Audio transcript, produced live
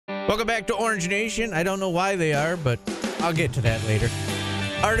Welcome back to Orange Nation. I don't know why they are, but I'll get to that later.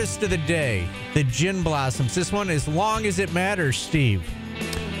 Artist of the day, the Gin Blossoms. This one, As Long As It Matters, Steve.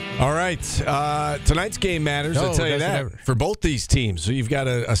 All right. Tonight's game matters, I'll tell you that, for both these teams. So you've got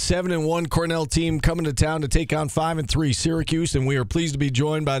a 7-1 Cornell team coming to town to take on 5-3 Syracuse, and we are pleased to be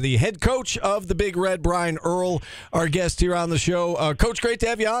joined by the head coach of the Big Red, Brian Earl, our guest here on the show. Coach, great to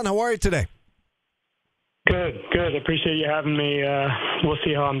have you on. How are you today? Good. Appreciate you having me. We'll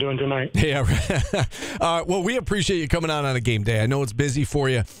see how I'm doing tonight. Yeah. Well, we appreciate you coming on a game day. I know it's busy for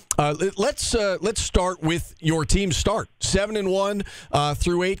you. Let's start with your team's start. 7-1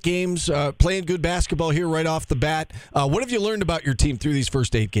 through 8 games, playing good basketball here right off the bat. What have you learned about your team through these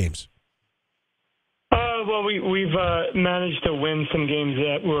first 8 games? Well, we've managed to win some games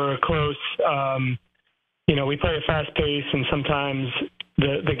that were close. We play a fast pace, and sometimes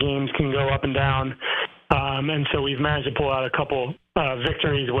the games can go up and down. And so we've managed to pull out a couple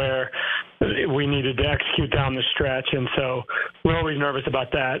victories where we needed to execute down the stretch. And so we're always nervous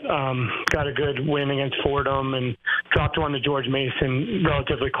about that. Got a good win against Fordham and dropped one to George Mason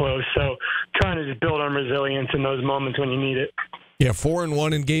relatively close. So trying to just build on resilience in those moments when you need it. Yeah,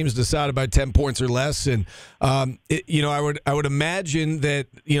 4-1 in games decided by 10 points or less, and I would imagine that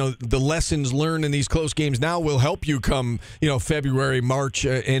the lessons learned in these close games now will help you come February, March,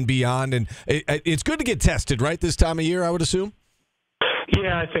 and beyond. And it's good to get tested, right? This time of year, I would assume.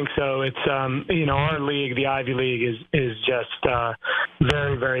 Yeah, I think so. It's our league, the Ivy League, is just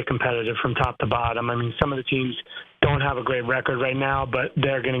very, very competitive from top to bottom. I mean, some of the teams don't have a great record right now, but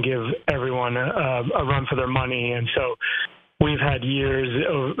they're going to give everyone a run for their money, and so. We've had years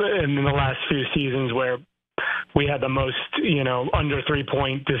in the last few seasons where we had the most, under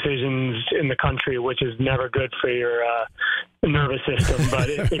 3-point decisions in the country, which is never good for your nervous system, but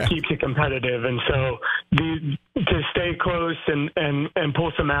it keeps you competitive. And so to stay close and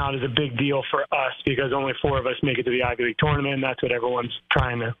pull some out is a big deal for us because only 4 of us make it to the Ivy League tournament, and that's what everyone's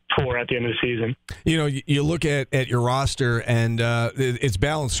trying for at the end of the season. You look at your roster, and it's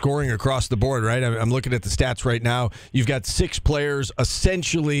balanced scoring across the board, right? I'm looking at the stats right now. You've got 6 players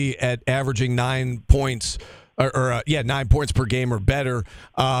essentially at averaging 9 points. 9 points per game or better.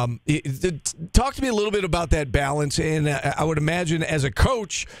 Talk to me a little bit about that balance. And I would imagine as a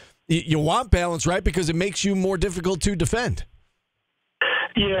coach, you want balance, right? Because it makes you more difficult to defend.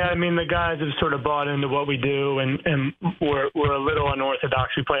 Yeah, I mean, the guys have sort of bought into what we do, and we're a little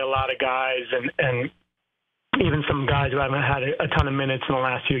unorthodox. We play a lot of guys, and even some guys who haven't had a ton of minutes in the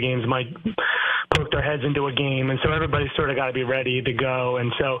last few games might poke their heads into a game, and so everybody's sort of got to be ready to go. And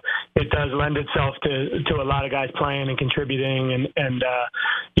so it does lend itself to a lot of guys playing and contributing, and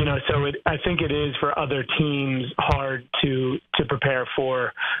I think it is for other teams hard to prepare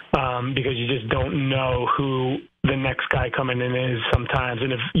for because you just don't know who the next guy coming in is sometimes.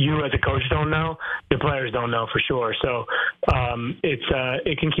 And if you as a coach don't know, your players don't know for sure. So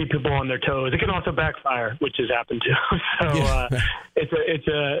it can keep people on their toes. It can also backfire, which has happened too. So it's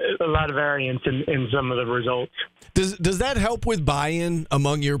a lot of variance in some of the results. Does that help with buy-in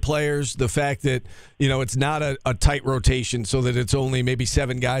among your players? The fact that it's not a tight rotation, so that it's only maybe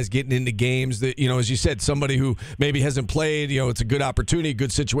 7 guys getting into games. That as you said, somebody who maybe hasn't played, it's a good opportunity,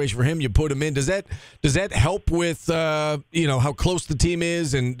 good situation for him. You put him in. Does that help with how close the team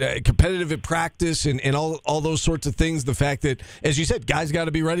is and competitive at practice and all those sorts of things? The fact that, as you said, guys got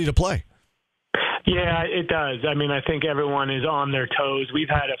to be ready to play. Yeah, it does. I mean, I think everyone is on their toes. We've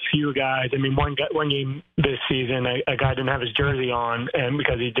had a few guys. I mean, one game this season, a guy didn't have his jersey on, and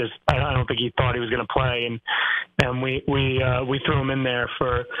because I don't think he thought he was going to play, and we threw him in there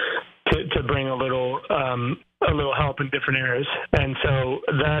to bring a little help in different areas, and so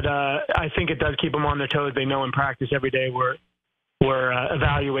that I think it does keep them on their toes. They know in practice every day we're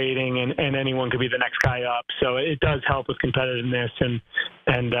evaluating, and anyone could be the next guy up. So it does help with competitiveness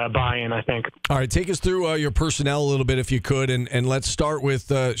and buy-in, I think. All right, take us through your personnel a little bit, if you could, and let's start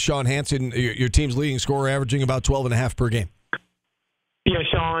with Sean Hansen, your team's leading scorer, averaging about 12.5 per game. Yeah,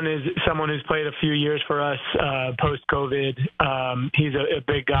 Sean is someone who's played a few years for us post-COVID. He's a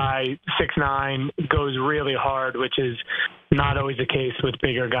big guy, 6'9", goes really hard, which is not always the case with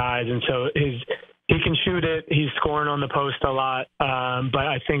bigger guys. And so he can shoot it. He's scoring on the post a lot. But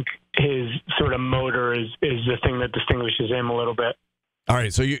I think his sort of motor is the thing that distinguishes him a little bit. All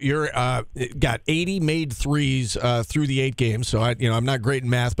right, so you're got 80 made threes through the 8 games. So I'm not great in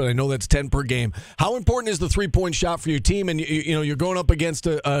math, but I know that's 10 per game. How important is the 3-point shot for your team? And you're going up against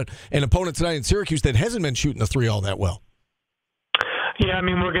an opponent tonight in Syracuse that hasn't been shooting the 3 all that well. Yeah, I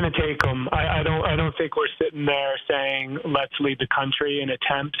mean, we're going to take them. I don't think we're sitting there saying let's lead the country in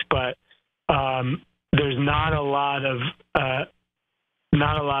attempts, but there's not a lot of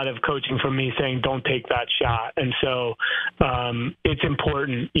not a lot of coaching from me saying don't take that shot. And so it's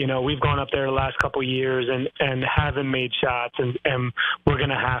important. We've gone up there the last couple of years and haven't made shots, and we're going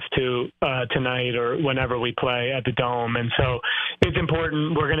to have to tonight or whenever we play at the Dome. And so it's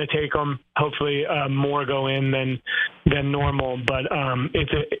important. We're going to take them. Hopefully more go in than normal, but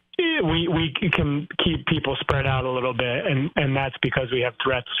we can keep people spread out a little bit, and that's because we have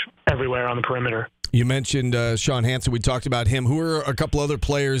threats everywhere on the perimeter. You mentioned Sean Hansen. We talked about him. Who are a couple other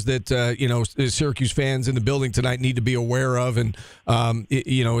players that Syracuse fans in the building tonight need to be aware of, and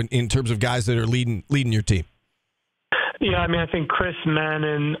in terms of guys that are leading your team? Yeah, I think Chris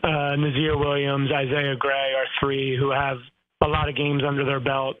Mannon, Nazir Williams, Isaiah Gray are three who have a lot of games under their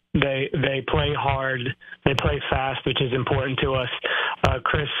belt. They play hard. They play fast, which is important to us.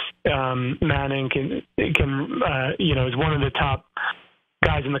 Chris Manning can is one of the top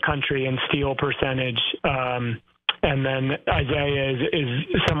guys in the country in steal percentage. And then Isaiah is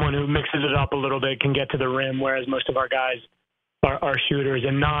someone who mixes it up a little bit, can get to the rim, whereas most of our guys are shooters.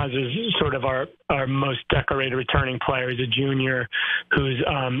 And Nas is sort of our most decorated returning player. He's a junior who's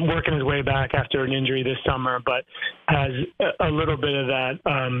working his way back after an injury this summer, but has a little bit of that,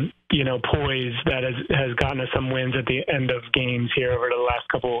 poise that has gotten us some wins at the end of games here over the last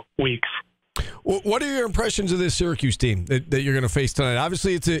couple weeks. What are your impressions of this Syracuse team that you're going to face tonight?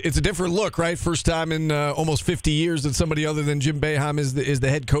 Obviously, it's a different look, right? First time in almost 50 years that somebody other than Jim Boeheim is the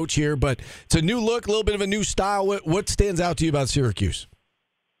head coach here, but it's a new look, a little bit of a new style. What stands out to you about Syracuse?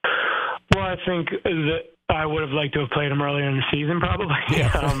 Well, I think that I would have liked to have played them earlier in the season, probably,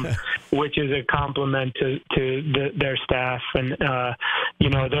 which is a compliment to their staff, and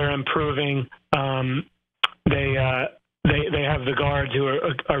they're improving. They have the guards who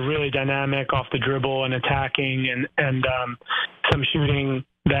are really dynamic off the dribble and attacking, and some shooting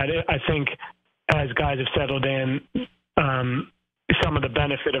that I think as guys have settled in, some of the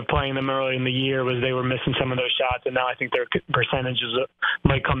benefit of playing them early in the year was they were missing some of those shots, and now I think their percentages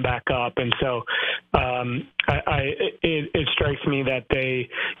might come back up. And so it strikes me that they,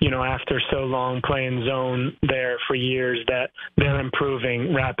 after so long playing zone there for years, that they're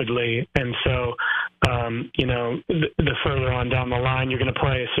improving rapidly. And so, the further on down the line you're going to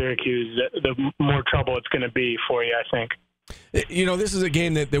play Syracuse, the more trouble it's going to be for you, I think. This is a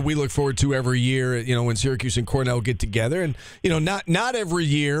game that we look forward to every year, when Syracuse and Cornell get together. And, not every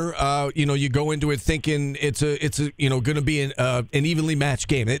year, you go into it thinking it's going to be an evenly matched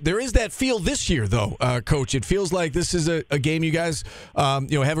game. There is that feel this year, though, Coach. It feels like this is a game you guys,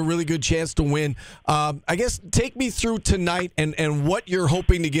 have a really good chance to win. I guess take me through tonight and what you're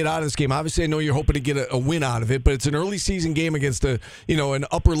hoping to get out of this game. Obviously, I know you're hoping to get a win out of it, but it's an early season game against an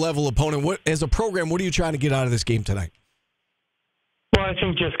upper level opponent. As a program, what are you trying to get out of this game tonight? Well, I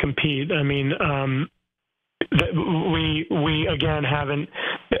think just compete. We again haven't,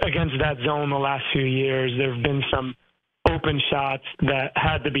 against that zone the last few years, there have been some open shots that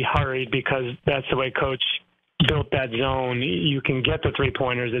had to be hurried because that's the way Coach built that zone. You can get the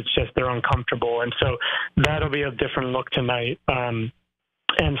three-pointers, it's just they're uncomfortable. And so that'll be a different look tonight.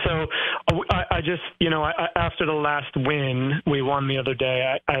 And so I just, after the last win, we won the other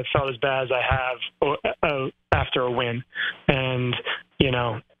day, I felt as bad as I have after a win. And,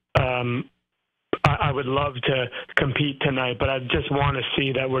 I would love to compete tonight, but I just want to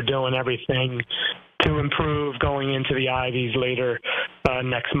see that we're doing everything to improve going into the Ivies later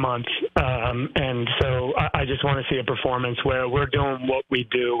next month. And so I just want to see a performance where we're doing what we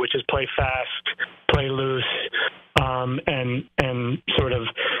do, which is play fast, play loose, and sort of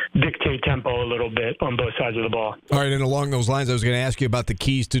dictate tempo a little bit on both sides of the ball. All right, and along those lines, I was going to ask you about the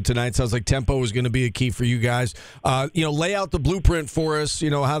keys to tonight. Sounds like tempo is going to be a key for you guys. Lay out the blueprint for us,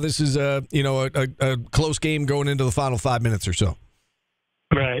 how this is a close game going into the final 5 minutes or so.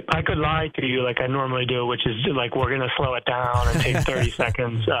 Right. I could lie to you like I normally do, which is like we're going to slow it down and take 30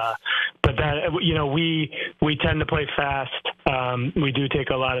 seconds. But that, we tend to play fast. We do take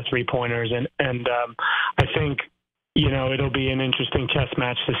a lot of three-pointers, and I think, it'll be an interesting chess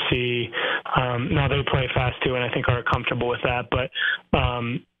match to see. Now they play fast too, and I think are comfortable with that. But,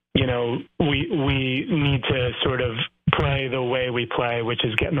 we need to sort of play the way we play, which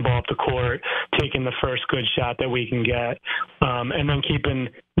is getting the ball up the court, taking the first good shot that we can get, and then keeping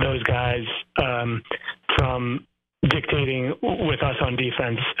those guys from dictating with us on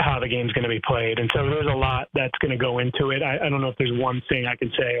defense how the game's going to be played. And so there's a lot that's going to go into it. I don't know if there's one thing I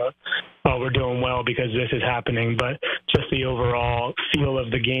can say, we're doing well because this is happening, but just the overall feel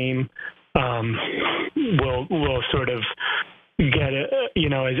of the game will sort of get it,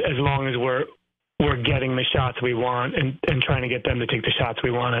 as long as we're we're getting the shots we want and trying to get them to take the shots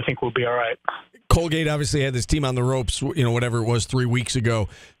we want, I think we'll be all right. Colgate obviously had this team on the ropes, whatever it was 3 weeks ago.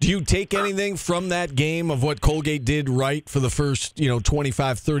 Do you take anything from that game of what Colgate did right for the first,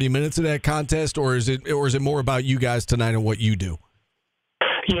 25, 30 minutes of that contest, or is it more about you guys tonight and what you do?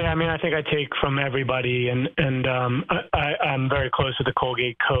 Yeah, I mean, I think I take from everybody, and I'm very close with the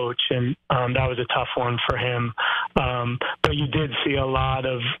Colgate coach, and that was a tough one for him. But you did see a lot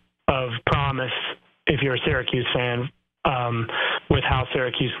of promise if you're a Syracuse fan, with how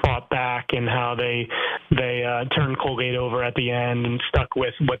Syracuse fought back and how they turned Colgate over at the end and stuck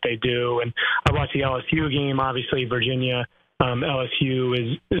with what they do. And I watched the LSU game. Obviously, Virginia,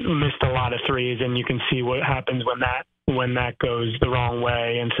 LSU missed a lot of threes, and you can see what happens when that goes the wrong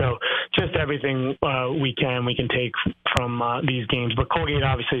way. And so just everything we can take from these games. But Colgate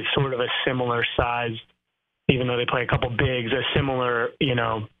obviously is sort of a similar size, even though they play a couple bigs, a similar,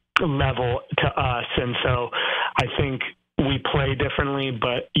 level to us. And so I think we play differently,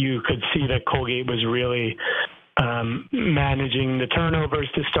 but you could see that Colgate was really managing the turnovers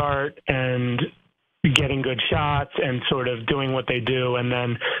to start and getting good shots and sort of doing what they do. And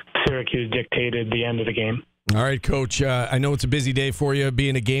then Syracuse dictated the end of the game. All right, Coach. I know it's a busy day for you,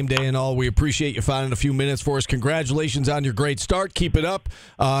 being a game day and all. We appreciate you finding a few minutes for us. Congratulations on your great start. Keep it up.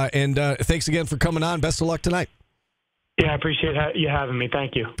 And thanks again for coming on. Best of luck tonight. Yeah, I appreciate you having me.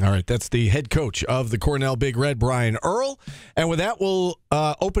 Thank you. All right, that's the head coach of the Cornell Big Red, Brian Earl. And with that, we'll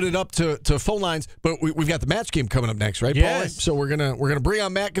open it up to phone lines. But we've got the match game coming up next, right, yes. Paulie? So we're gonna bring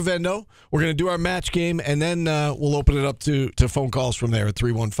on Matt Gavendo. We're gonna do our match game, and then we'll open it up to phone calls from there at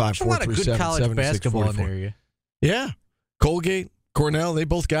 315-437-7644. A lot of good college basketball in there. Yeah, Colgate, Cornell, they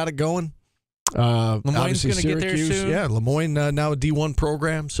both got it going. Lemoyne's going to get there soon. Yeah, Lemoyne now a D1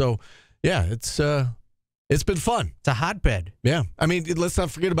 program. So yeah, it's been fun. It's a hotbed. Yeah. I mean, let's not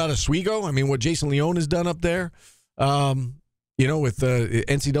forget about Oswego. I mean, what Jason Leone has done up there, with the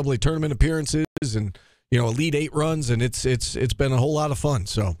NCAA tournament appearances and, Elite Eight runs, and it's been a whole lot of fun.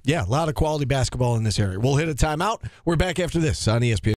 So, yeah, a lot of quality basketball in this area. We'll hit a timeout. We're back after this on ESPN.